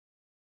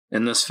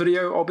In this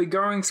video, I'll be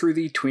going through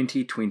the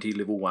 2020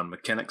 Level 1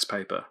 Mechanics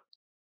paper.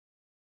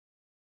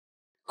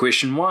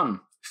 Question 1.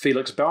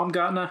 Felix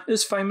Baumgartner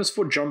is famous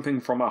for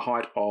jumping from a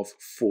height of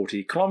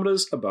 40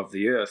 kilometers above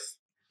the Earth.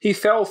 He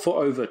fell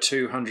for over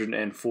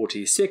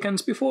 240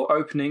 seconds before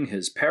opening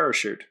his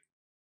parachute.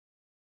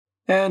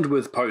 And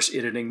with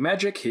post-editing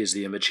magic, here's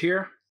the image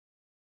here.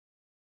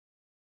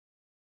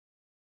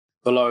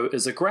 Below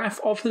is a graph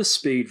of his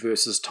speed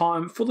versus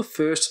time for the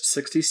first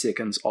 60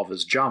 seconds of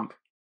his jump.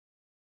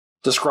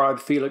 Describe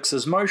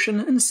Felix's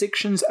motion in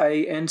sections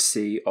A and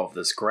C of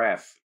this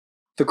graph.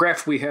 The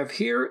graph we have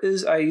here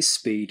is a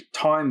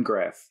speed-time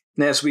graph.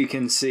 As we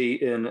can see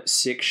in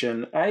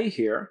section A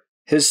here,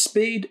 his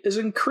speed is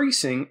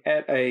increasing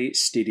at a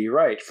steady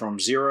rate from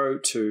 0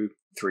 to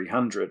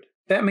 300.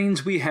 That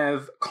means we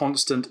have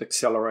constant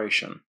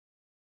acceleration.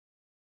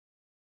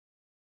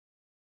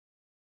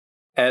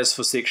 As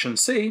for section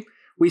C,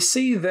 we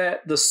see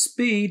that the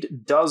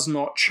speed does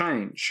not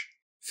change.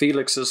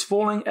 Felix is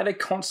falling at a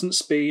constant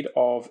speed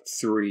of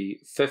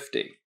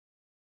 350.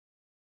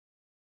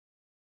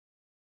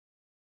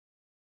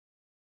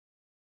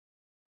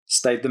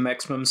 State the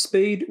maximum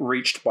speed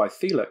reached by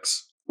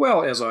Felix.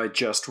 Well, as I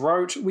just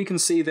wrote, we can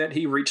see that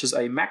he reaches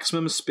a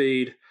maximum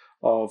speed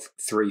of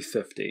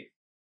 350.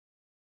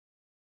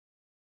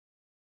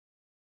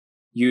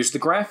 Use the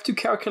graph to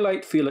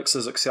calculate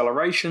Felix's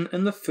acceleration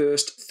in the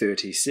first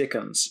 30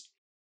 seconds.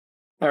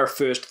 Our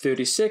first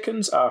 30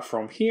 seconds are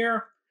from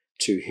here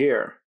to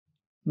here,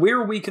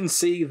 where we can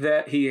see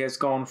that he has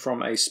gone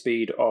from a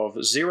speed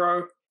of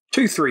 0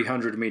 to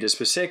 300 meters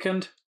per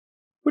second,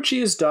 which he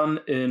has done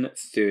in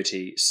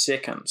 30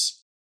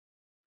 seconds.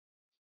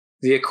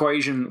 The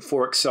equation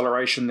for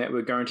acceleration that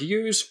we're going to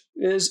use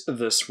is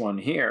this one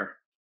here.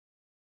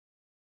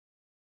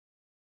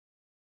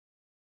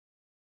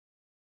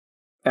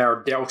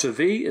 Our delta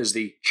V is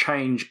the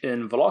change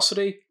in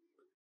velocity,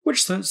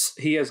 which since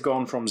he has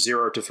gone from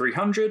 0 to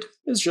 300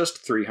 is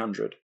just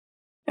 300.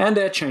 And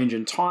our change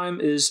in time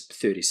is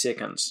 30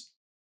 seconds.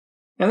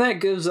 And that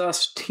gives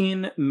us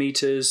 10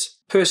 meters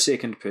per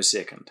second per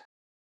second.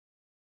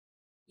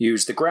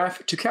 Use the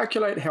graph to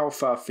calculate how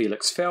far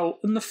Felix fell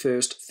in the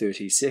first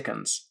 30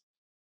 seconds.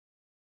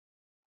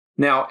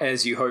 Now,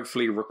 as you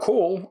hopefully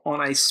recall,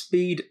 on a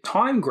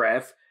speed-time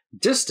graph,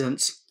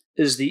 distance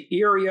is the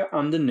area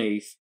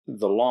underneath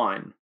the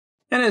line.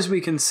 And as we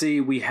can see,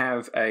 we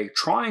have a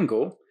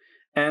triangle,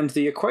 and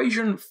the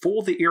equation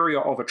for the area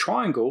of a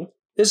triangle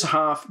is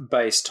half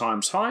base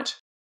times height,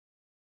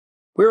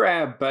 where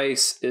our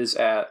base is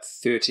at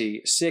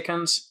 30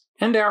 seconds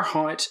and our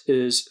height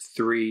is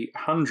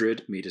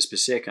 300 meters per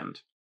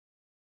second.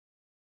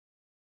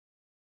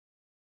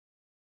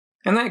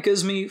 And that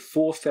gives me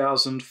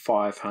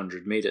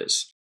 4,500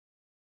 meters.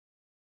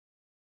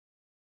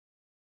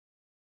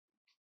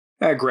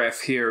 Our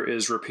graph here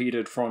is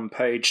repeated from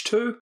page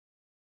 2.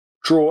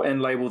 Draw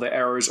and label the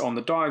arrows on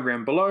the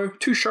diagram below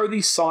to show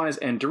the size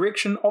and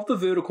direction of the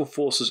vertical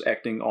forces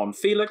acting on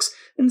Felix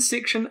in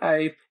section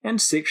A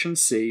and section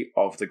C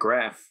of the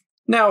graph.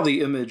 Now the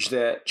image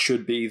that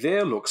should be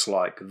there looks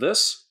like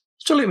this,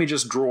 so let me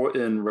just draw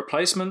in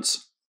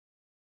replacements.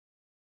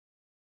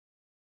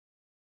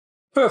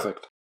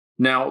 Perfect.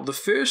 Now the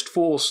first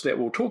force that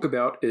we'll talk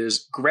about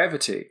is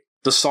gravity.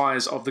 The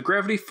size of the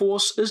gravity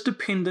force is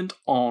dependent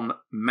on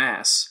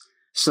mass.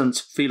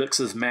 Since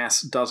Felix's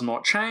mass does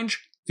not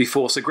change, the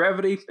force of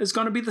gravity is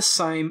going to be the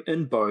same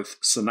in both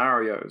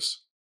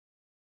scenarios.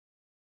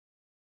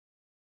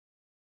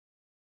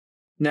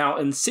 Now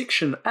in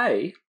section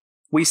A,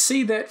 we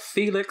see that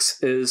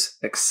Felix is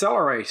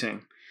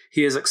accelerating.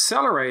 He is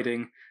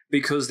accelerating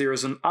because there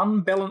is an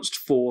unbalanced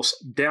force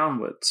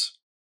downwards,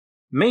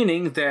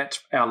 meaning that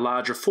our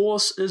larger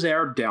force is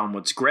our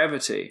downwards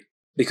gravity.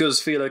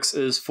 Because Felix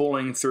is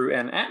falling through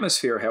an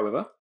atmosphere,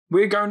 however,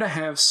 we're going to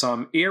have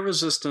some air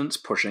resistance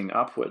pushing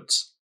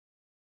upwards.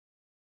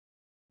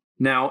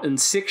 Now in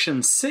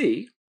section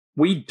C,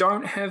 we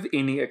don't have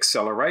any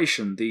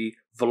acceleration. The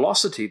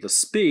velocity, the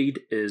speed,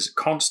 is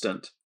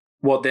constant.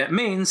 What that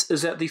means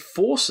is that the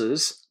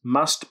forces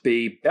must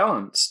be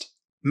balanced,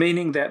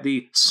 meaning that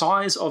the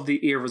size of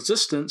the air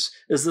resistance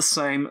is the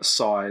same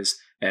size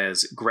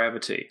as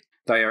gravity.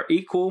 They are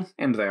equal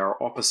and they are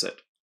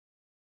opposite.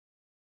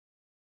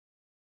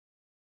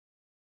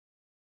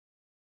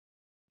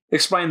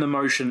 Explain the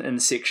motion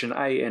in section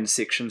A and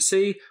section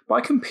C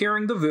by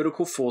comparing the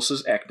vertical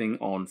forces acting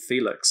on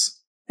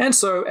Felix. And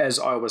so, as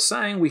I was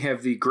saying, we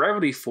have the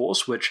gravity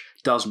force, which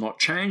does not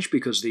change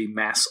because the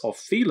mass of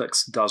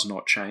Felix does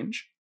not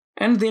change.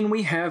 And then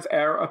we have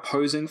our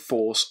opposing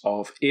force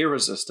of air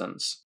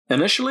resistance.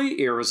 Initially,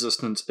 air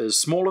resistance is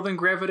smaller than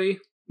gravity,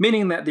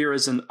 meaning that there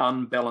is an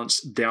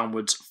unbalanced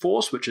downwards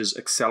force which is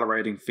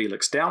accelerating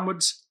Felix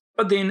downwards.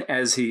 But then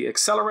as he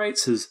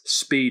accelerates, his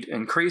speed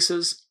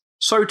increases.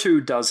 So too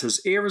does his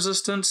air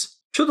resistance,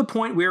 to the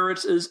point where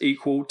it is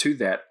equal to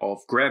that of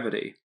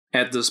gravity.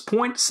 At this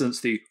point, since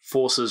the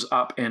forces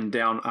up and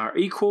down are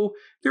equal,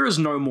 there is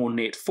no more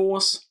net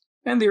force,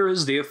 and there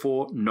is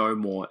therefore no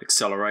more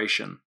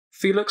acceleration.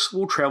 Felix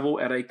will travel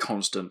at a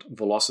constant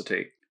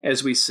velocity.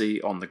 as we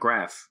see on the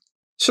graph.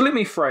 So let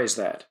me phrase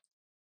that.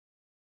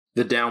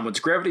 The downwards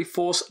gravity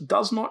force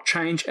does not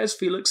change as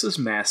Felix's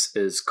mass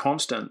is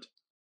constant.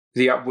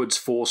 The upwards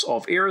force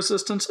of air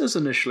resistance is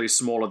initially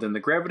smaller than the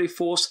gravity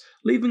force,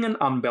 leaving an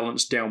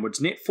unbalanced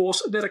downwards net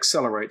force that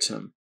accelerates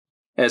him.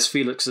 As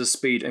Felix's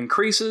speed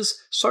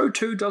increases, so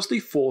too does the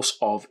force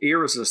of air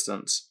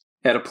resistance.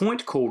 At a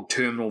point called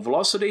terminal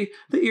velocity,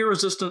 the air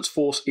resistance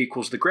force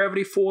equals the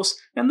gravity force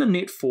and the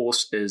net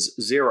force is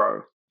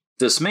 0.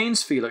 This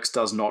means Felix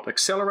does not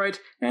accelerate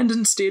and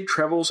instead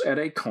travels at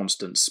a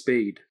constant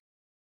speed.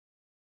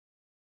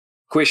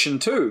 Question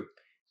 2.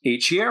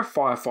 Each year,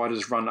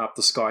 firefighters run up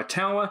the Sky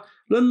Tower.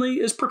 Lindley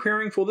is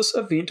preparing for this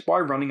event by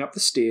running up the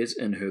stairs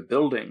in her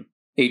building.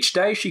 Each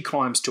day she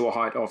climbs to a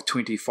height of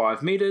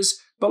 25 meters.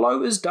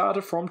 Below is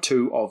data from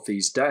 2 of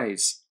these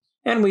days.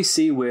 And we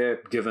see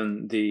we're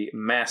given the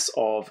mass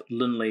of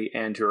Lindley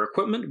and her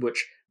equipment,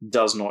 which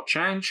does not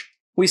change.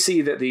 We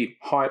see that the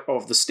height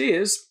of the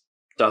stairs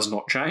does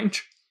not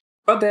change,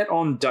 but that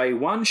on day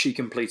 1 she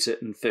completes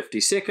it in 50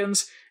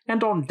 seconds,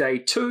 and on day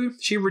 2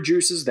 she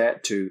reduces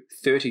that to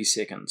 30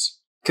 seconds.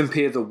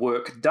 Compare the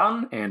work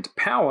done and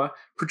power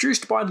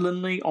produced by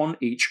Lindley on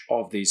each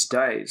of these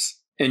days.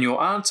 In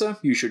your answer,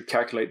 you should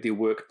calculate the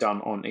work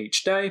done on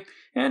each day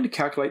and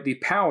calculate the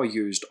power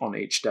used on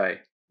each day.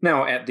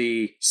 Now, at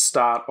the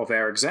start of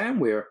our exam,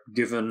 we're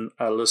given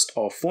a list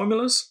of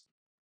formulas.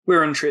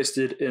 We're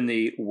interested in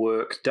the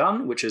work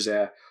done, which is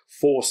our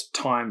force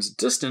times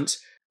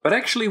distance, but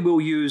actually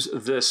we'll use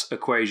this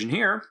equation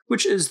here,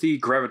 which is the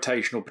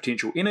gravitational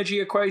potential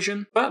energy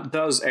equation, but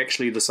does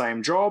actually the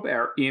same job.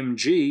 Our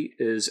mg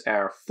is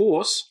our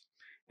force,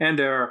 and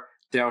our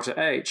delta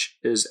H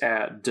is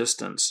our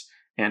distance,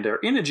 and our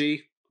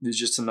energy is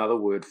just another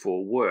word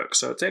for work.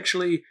 So it's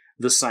actually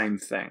the same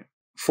thing.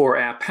 For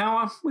our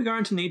power, we're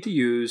going to need to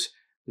use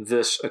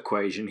this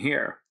equation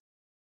here.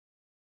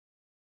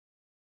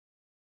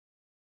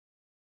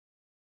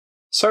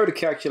 So to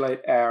calculate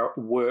our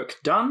work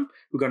done,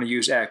 we're going to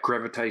use our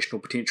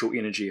gravitational potential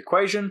energy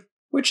equation,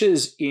 which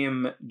is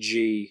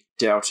mg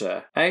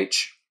delta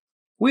H,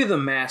 where the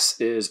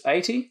mass is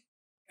 80,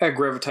 our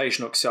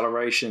gravitational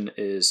acceleration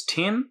is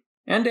 10,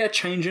 and our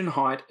change in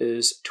height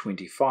is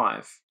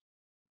 25.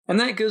 And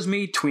that gives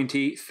me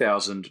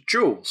 20,000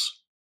 joules.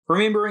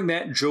 Remembering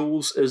that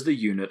joules is the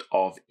unit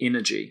of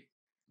energy.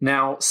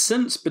 Now,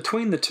 since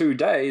between the 2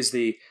 days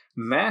the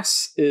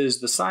mass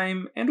is the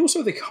same and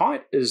also the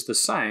height is the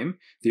same,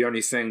 the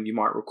only thing you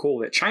might recall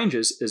that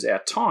changes is our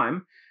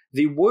time,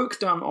 the work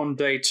done on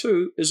day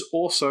 2 is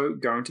also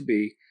going to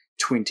be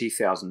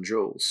 20,000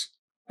 joules.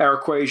 Our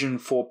equation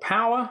for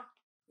power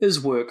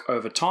is work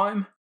over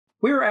time,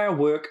 where our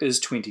work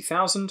is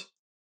 20,000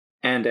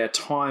 and our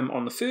time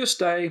on the first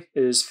day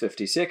is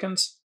 50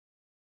 seconds.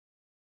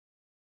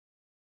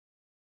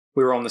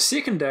 Where on the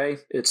second day,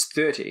 it's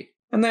 30.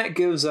 And that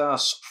gives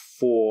us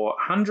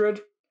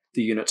 400.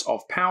 The units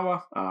of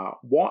power are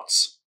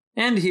watts.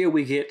 And here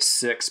we get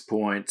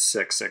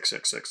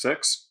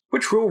 6.66666,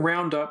 which will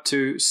round up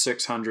to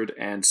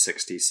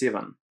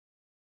 667.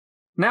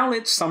 Now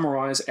let's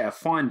summarize our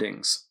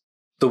findings.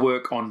 The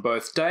work on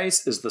both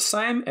days is the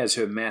same, as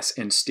her mass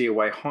and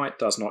stairway height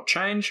does not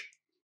change.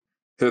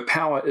 Her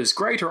power is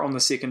greater on the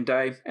second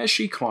day as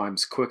she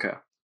climbs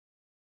quicker.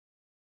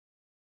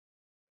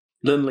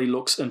 Lindley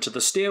looks into the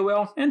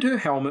stairwell and her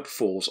helmet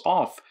falls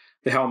off.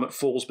 The helmet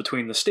falls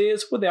between the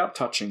stairs without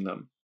touching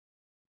them.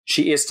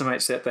 She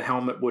estimates that the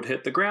helmet would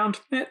hit the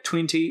ground at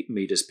 20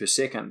 meters per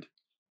second.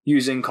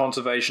 Using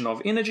conservation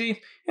of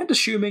energy and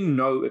assuming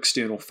no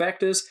external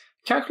factors,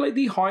 calculate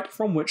the height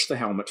from which the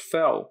helmet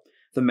fell.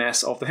 The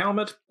mass of the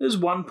helmet is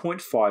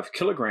 1.5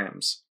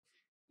 kilograms.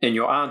 In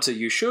your answer,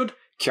 you should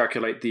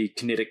calculate the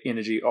kinetic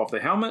energy of the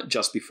helmet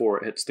just before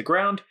it hits the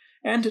ground,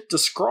 and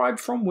describe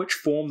from which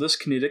form this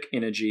kinetic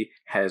energy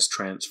has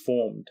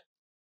transformed.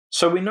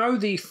 So we know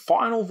the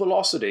final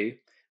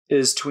velocity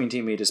is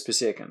 20 meters per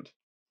second,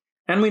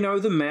 and we know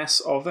the mass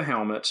of the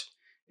helmet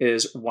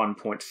is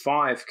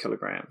 1.5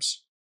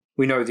 kilograms.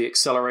 We know the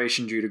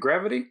acceleration due to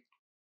gravity,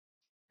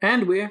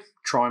 and we're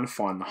trying to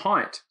find the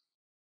height.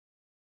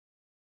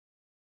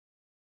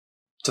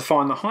 To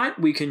find the height,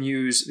 we can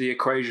use the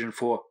equation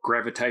for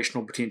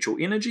gravitational potential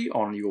energy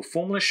on your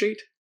formula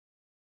sheet.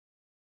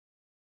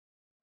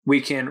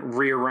 We can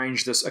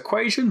rearrange this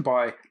equation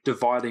by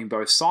dividing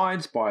both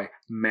sides by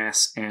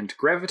mass and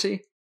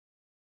gravity.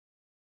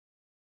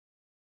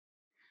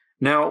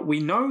 Now, we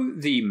know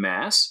the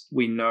mass,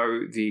 we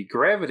know the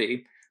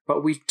gravity,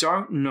 but we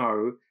don't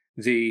know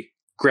the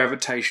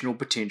gravitational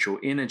potential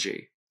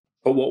energy.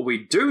 But what we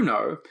do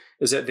know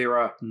is that there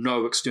are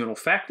no external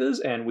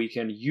factors, and we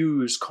can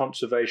use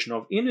conservation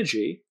of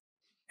energy,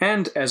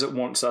 and as it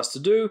wants us to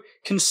do,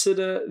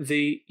 consider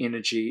the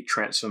energy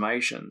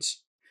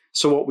transformations.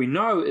 So what we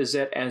know is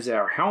that as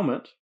our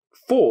helmet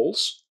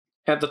falls,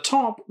 at the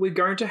top we're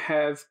going to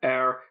have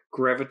our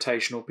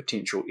gravitational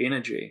potential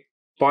energy.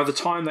 By the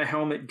time the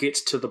helmet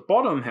gets to the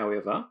bottom,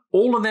 however,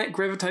 all of that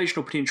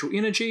gravitational potential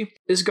energy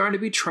is going to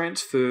be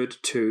transferred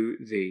to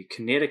the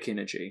kinetic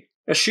energy.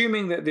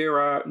 assuming that there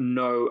are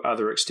no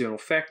other external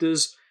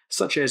factors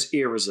such as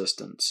air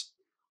resistance.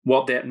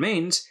 What that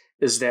means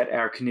is that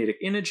our kinetic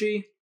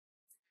energy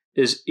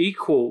is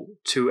equal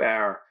to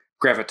our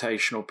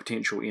gravitational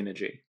potential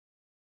energy,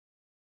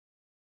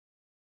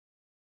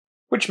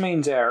 which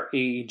means our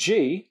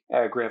Eg,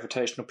 our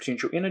gravitational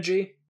potential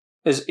energy,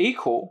 is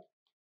equal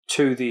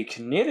to the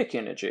kinetic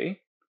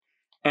energy,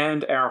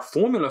 and our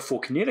formula for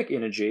kinetic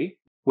energy,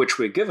 which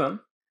we're given,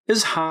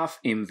 is half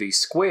mv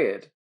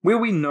squared, where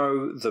we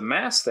know the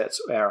mass,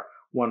 that's our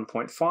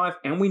 1.5,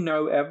 and we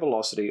know our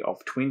velocity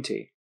of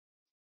 20.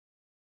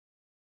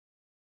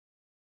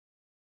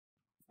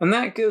 And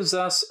that gives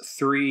us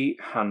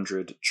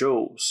 300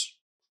 joules.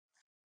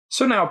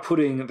 So now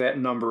putting that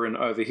number in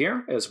over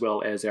here, as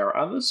well as our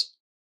others,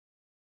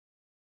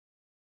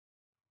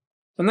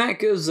 and that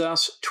gives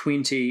us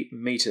 20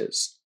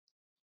 meters.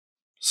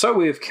 So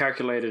we've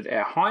calculated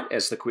our height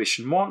as the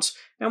question wants,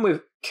 and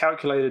we've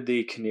calculated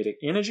the kinetic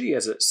energy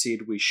as it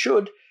said we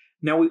should.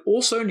 Now we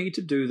also need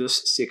to do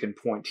this second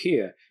point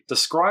here,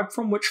 describe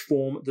from which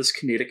form this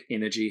kinetic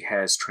energy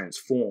has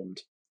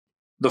transformed.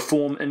 The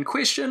form in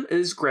question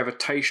is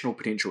gravitational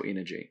potential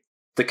energy.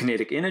 The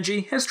kinetic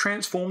energy has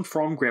transformed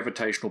from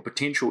gravitational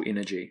potential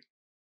energy.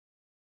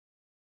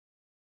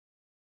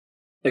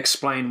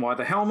 Explain why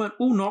the helmet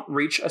will not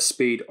reach a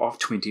speed of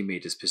 20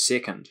 meters per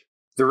second.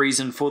 The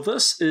reason for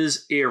this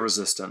is air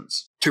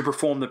resistance. To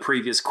perform the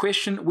previous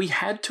question, we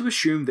had to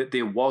assume that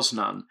there was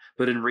none,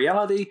 but in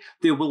reality,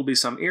 there will be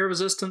some air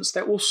resistance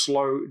that will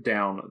slow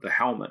down the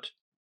helmet.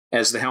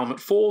 As the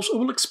helmet falls, it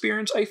will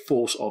experience a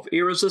force of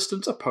air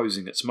resistance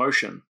opposing its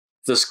motion.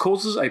 This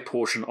causes a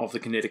portion of the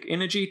kinetic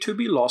energy to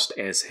be lost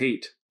as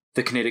heat.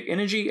 The kinetic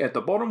energy at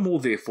the bottom will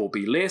therefore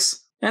be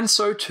less, and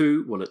so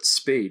too will its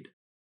speed.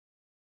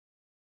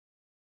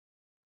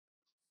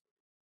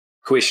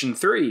 Question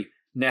 3.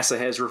 NASA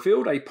has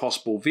revealed a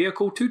possible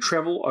vehicle to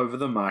travel over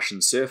the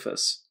Martian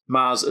surface.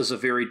 Mars is a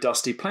very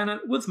dusty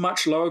planet with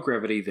much lower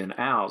gravity than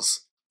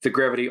ours. The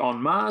gravity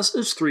on Mars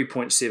is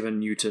 3.7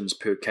 newtons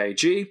per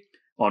kg.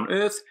 On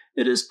Earth,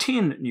 it is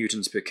 10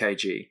 newtons per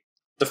kg.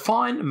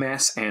 Define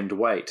mass and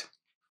weight.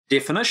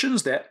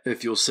 Definitions that,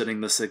 if you're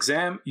sitting this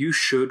exam, you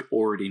should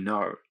already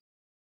know.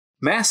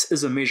 Mass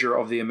is a measure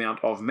of the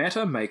amount of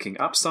matter making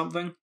up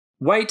something.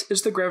 Weight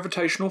is the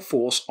gravitational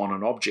force on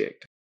an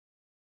object.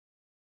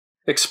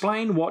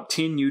 Explain what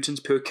 10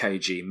 newtons per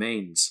kg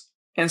means.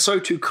 And so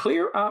to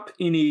clear up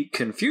any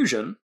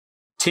confusion,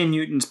 10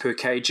 newtons per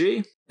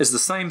kg is the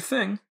same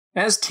thing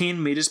as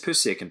 10 meters per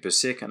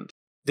second.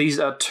 These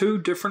are two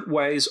different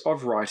ways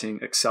of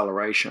writing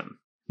acceleration.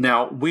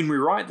 Now, when we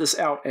write this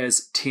out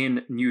as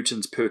 10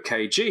 newtons per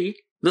kg,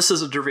 this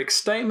is a direct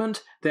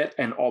statement that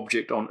an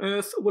object on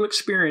Earth will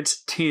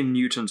experience 10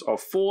 newtons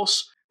of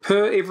force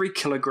per every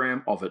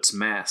kilogram of its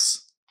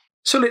mass.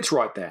 So let's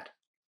write that.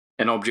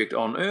 An object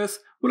on Earth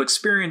will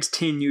experience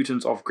 10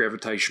 newtons of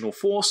gravitational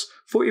force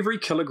for every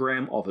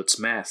kilogram of its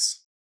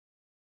mass.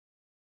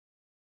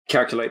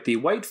 Calculate the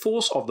weight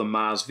force of the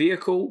Mars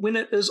vehicle when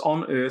it is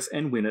on Earth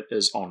and when it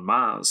is on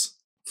Mars.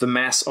 The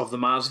mass of the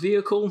Mars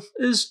vehicle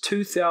is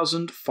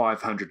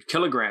 2,500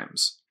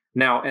 kilograms.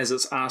 Now, as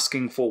it's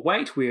asking for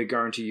weight, we are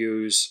going to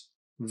use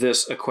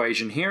this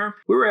equation here,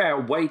 where our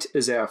weight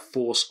is our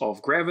force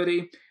of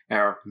gravity,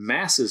 our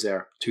mass is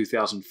our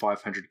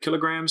 2,500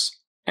 kilograms,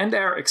 and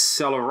our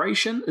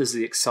acceleration is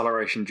the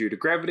acceleration due to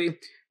gravity,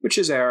 which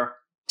is our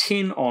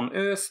 10 on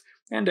Earth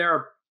and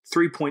our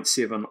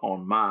 3.7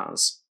 on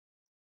Mars.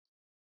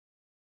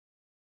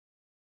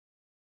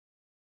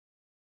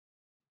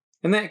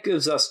 And that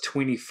gives us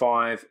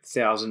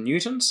 25,000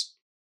 newtons.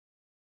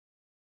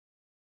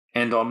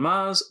 And on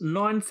Mars,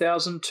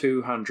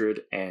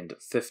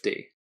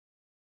 9,250.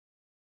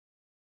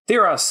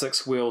 There are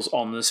 6 wheels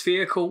on this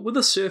vehicle with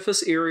a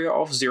surface area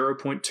of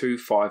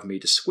 0.25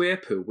 meters square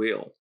per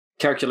wheel.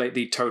 Calculate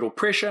the total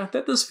pressure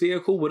that this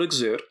vehicle would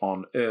exert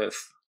on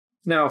Earth.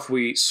 Now if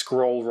we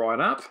scroll right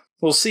up,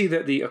 we'll see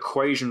that the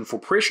equation for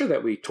pressure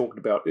that we talked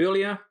about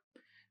earlier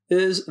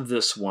is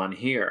this one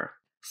here,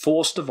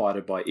 force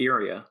divided by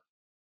area.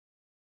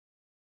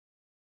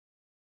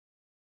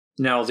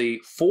 Now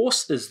the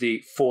force is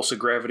the force of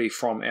gravity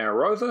from our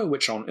rover,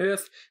 which on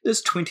Earth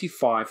is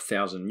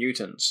 25,000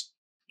 newtons.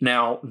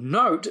 Now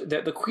note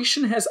that the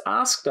question has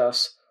asked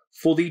us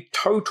for the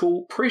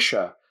total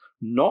pressure,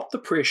 not the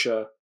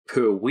pressure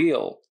per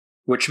wheel,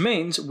 which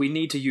means we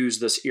need to use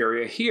this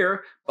area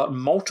here, but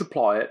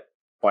multiply it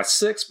by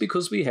 6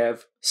 because we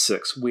have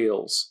 6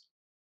 wheels.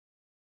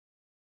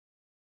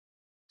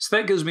 So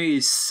that gives me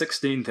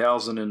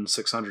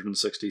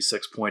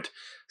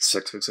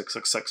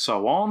 16,666.6666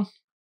 so on,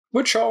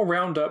 which I'll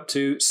round up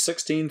to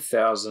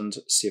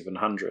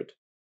 16,700.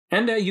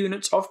 And our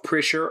units of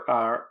pressure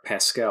are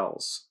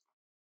pascals.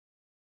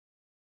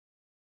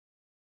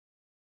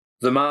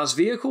 The Mars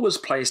vehicle was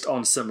placed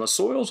on similar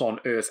soils on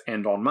Earth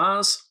and on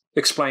Mars.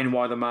 Explain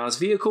why the Mars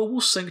vehicle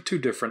will sink to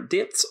different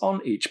depths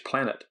on each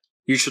planet.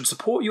 You should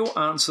support your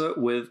answer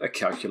with a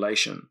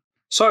calculation.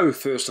 So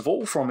first of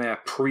all, from our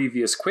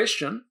previous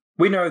question,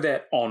 We know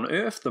that on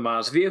Earth, the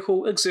Mars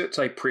vehicle exerts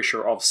a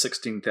pressure of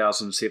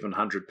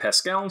 16,700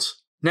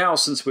 pascals. Now,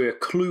 since we're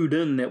clued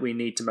in that we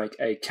need to make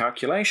a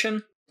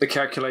calculation, the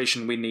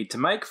calculation we need to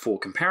make for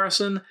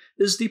comparison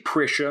is the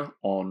pressure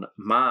on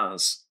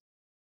Mars.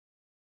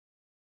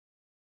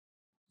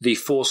 The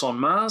force on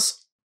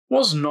Mars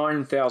was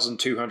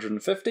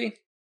 9,250,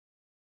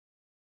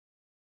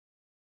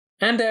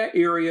 and our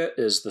area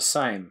is the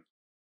same,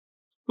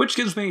 which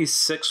gives me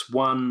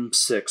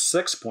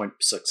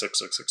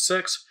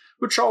 6166.66666,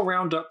 which I'll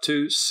round up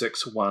to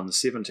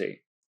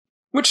 6170,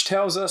 which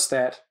tells us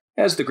that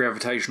as the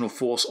gravitational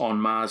force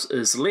on Mars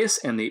is less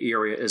and the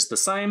area is the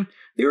same,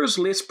 there is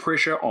less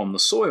pressure on the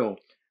soil.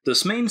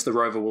 This means the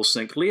rover will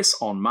sink less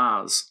on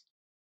Mars.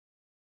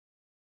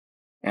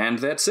 And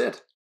that's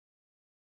it.